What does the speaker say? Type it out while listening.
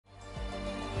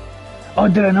Oh,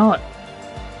 did I not?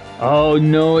 Oh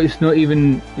no, it's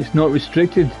not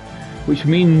restricted, which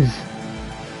means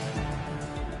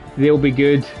they'll be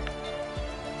good.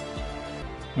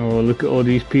 Oh, look at all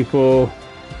these people.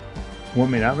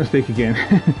 Won't make that mistake again.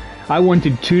 I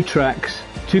wanted two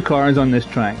cars on this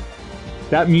track.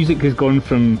 That music has gone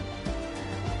from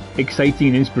exciting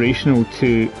and inspirational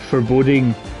to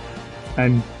foreboding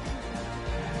and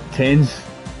tense.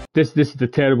 This is a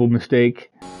terrible mistake.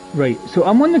 Right, so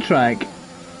I'm on the track.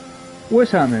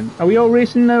 What's happening? Are we all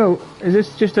racing now? Is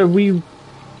this just a wee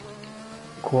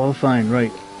qualifying?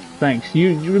 Right, thanks.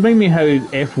 You remind me how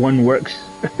F1 works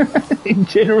in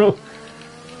general.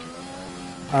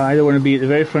 I don't want to be at the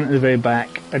very front or the very back.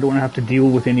 I don't want to have to deal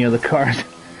with any other cars.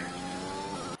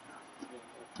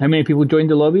 How many people joined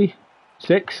the lobby?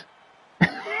 6?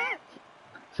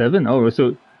 7? Oh,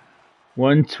 so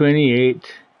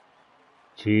 128.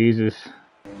 Jesus.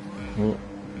 Oh.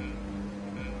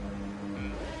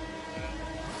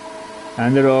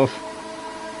 And they're off.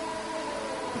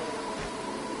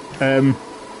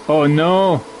 Oh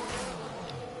no!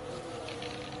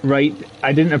 Right,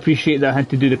 I didn't appreciate that I had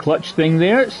to do the clutch thing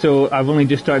there, so I've only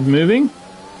just started moving.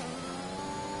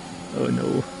 Oh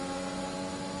no.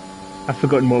 I've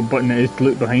forgotten what button it is to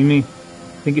look behind me.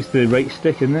 I think it's the right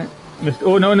stick, isn't it?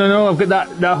 Oh no no no, I've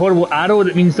got that horrible arrow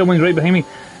that means someone's right behind me.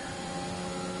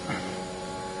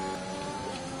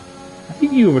 I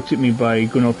think you overtook me by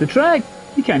going off the track.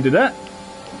 You can't do that.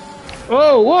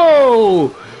 Oh,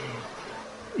 whoa!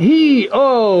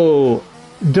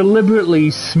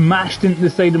 Deliberately smashed into the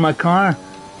side of my car.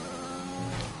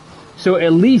 So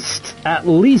at least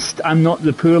I'm not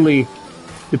the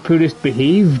poorest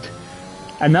behaved.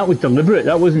 And that was deliberate.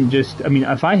 That wasn't just, I mean,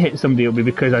 if I hit somebody it'll be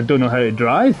because I don't know how to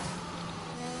drive.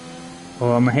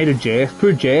 Oh, I'm ahead of Jeff.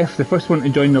 Poor Jeff, the first one to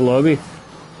join the lobby.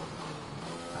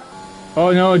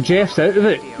 Oh no, Jeff's out of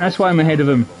it. That's why I'm ahead of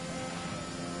him.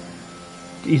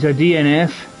 He's a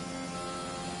DNF.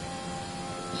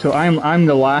 So I'm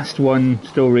the last one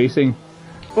still racing.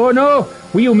 Oh no!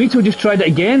 Wheel Mito just tried it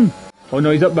again! Oh no,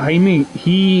 he's up behind me.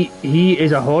 He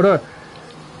is a horror.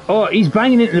 Oh, he's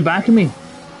banging into the back of me.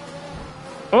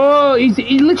 Oh,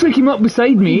 he literally came up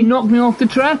beside me. He knocked me off the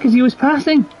track as he was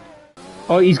passing.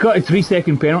 Oh, he's got a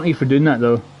 3-second penalty for doing that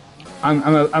though.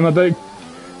 I'm about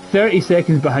 30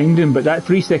 seconds behind him, but that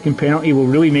 3-second penalty will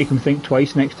really make him think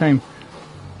twice next time.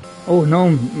 Oh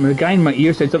no, the guy in my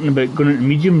ear said something about going into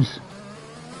mediums.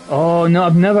 Oh no,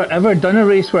 I've never ever done a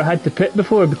race where I had to pit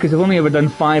before because I've only ever done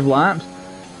 5 laps.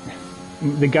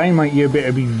 The guy in my ear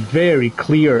better be very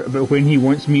clear about when he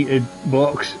wants me to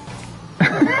box.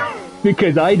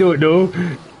 Because I don't know.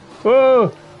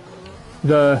 Oh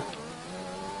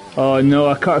no,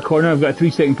 I cut a corner, I've got a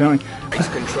 3-second penalty. Race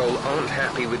control aren't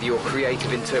happy with your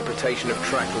creative interpretation of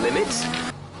track limits.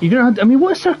 You don't have to, I mean,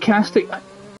 what's sarcastic?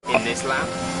 In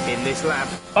this lap.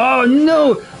 Oh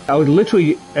no! I was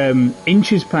literally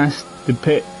inches past the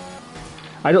pit.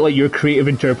 I don't like your creative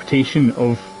interpretation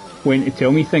of when to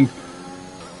tell me things.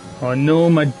 Oh no,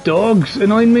 my dog's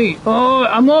annoying me. Oh,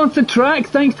 I'm off the track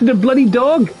thanks to the bloody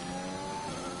dog.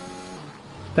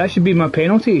 That should be my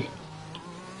penalty.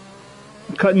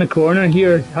 Cutting the corner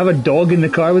here, have a dog in the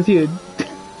car with you. I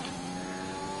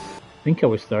think I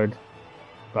was third,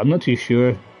 but I'm not too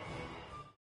sure.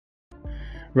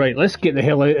 Right, let's get the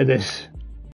hell out of this.